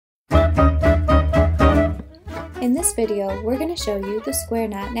In this video, we're going to show you the square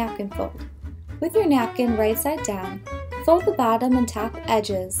knot napkin fold. With your napkin right side down, fold the bottom and top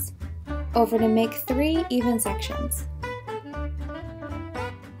edges over to make 3 even sections.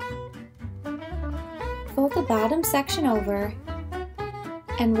 Fold the bottom section over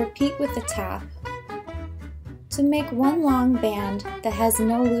and repeat with the top to make one long band that has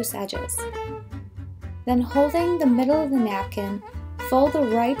no loose edges. Then holding the middle of the napkin, fold the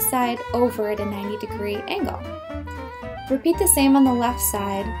right side over at a 90-degree angle. Repeat the same on the left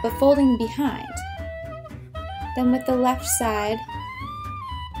side, but folding behind. Then with the left side,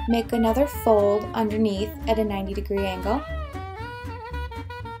 make another fold underneath at a 90-degree angle.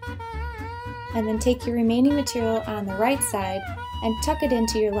 And then take your remaining material on the right side and tuck it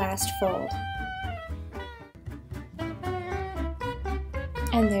into your last fold.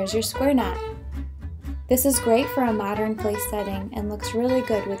 And there's your square knot. This is great for a modern place setting and looks really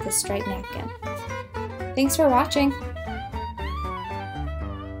good with this striped napkin. Thanks for watching!